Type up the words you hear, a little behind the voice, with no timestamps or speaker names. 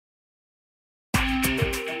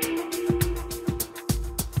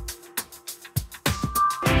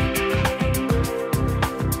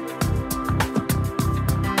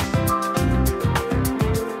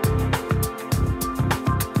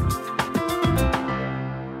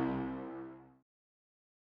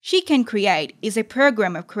She Can Create is a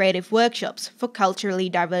program of creative workshops for culturally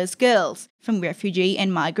diverse girls from refugee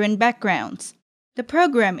and migrant backgrounds. The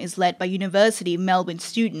program is led by University of Melbourne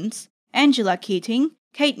students Angela Keating,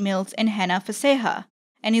 Kate Mills and Hannah Fesseha,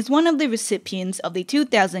 and is one of the recipients of the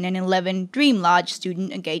 2011 Dream Large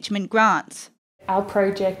Student Engagement Grants. Our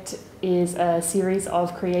project is a series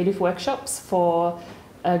of creative workshops for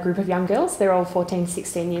a group of young girls. They're all 14 to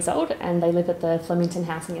 16 years old and they live at the Flemington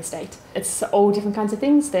Housing Estate. It's all different kinds of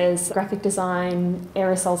things. There's graphic design,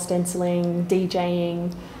 aerosol stenciling,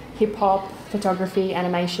 DJing, hip-hop, photography,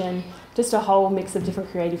 animation, just a whole mix of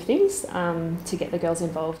different creative things to get the girls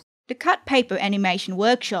involved. The cut paper animation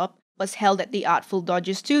workshop was held at the Artful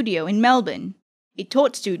Dodger studio in Melbourne. It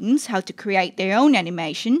taught students how to create their own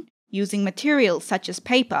animation using materials such as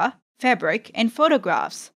paper, fabric and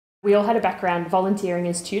photographs. We all had a background volunteering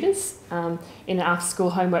as tutors in an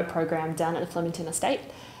after-school homework program down at the Flemington Estate.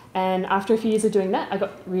 And after a few years of doing that, I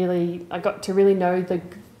got to really know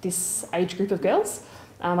this age group of girls.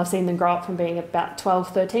 I've seen them grow up from being about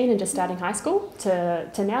 12, 13 and just starting high school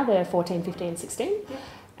to now they're 14, 15, 16. Yeah.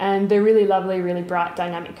 And they're really lovely, really bright,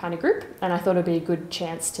 dynamic kind of group. And I thought it'd be a good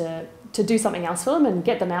chance to do something else for them and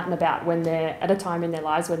get them out and about when they're at a time in their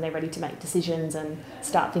lives when they're ready to make decisions and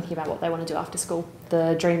start thinking about what they want to do after school.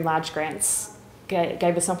 The Dream Large Grants gave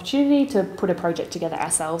us an opportunity to put a project together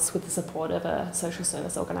ourselves with the support of a social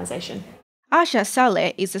service organisation. Asha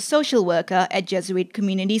Saleh is a social worker at Jesuit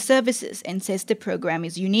Community Services and says the program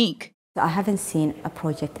is unique. I haven't seen a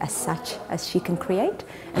project as such as She Can Create,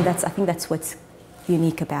 and I think that's what's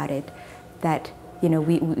unique about it. That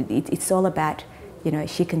it's all about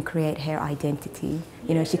she can create her identity.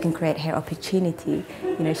 She can create her opportunity.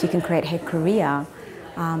 She can create her career.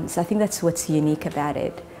 So I think that's what's unique about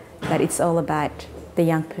it. That it's all about the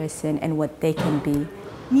young person and what they can be.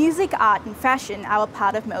 Music, art and fashion are a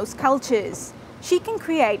part of most cultures. She Can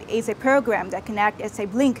Create is a program that can act as a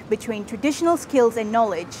link between traditional skills and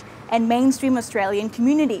knowledge and mainstream Australian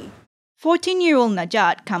community. 14-year-old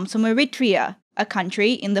Najat comes from Eritrea, a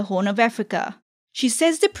country in the Horn of Africa. She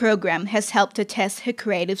says the program has helped her test her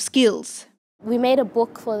creative skills. We made a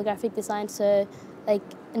book for the graphic design, so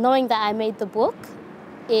knowing that I made the book,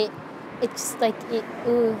 it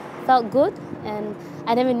felt good, and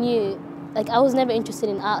I never knew, I was never interested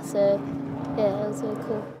in art, so yeah, it was really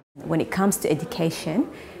cool. When it comes to education,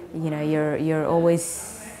 you're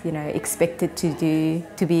always expected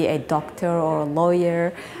to be a doctor or a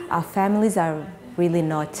lawyer. Our families are really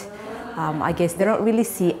not, they don't really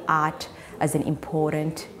see art as an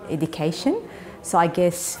important education. So I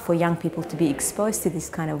guess for young people to be exposed to this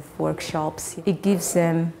kind of workshops, it gives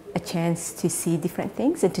them a chance to see different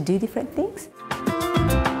things and to do different things.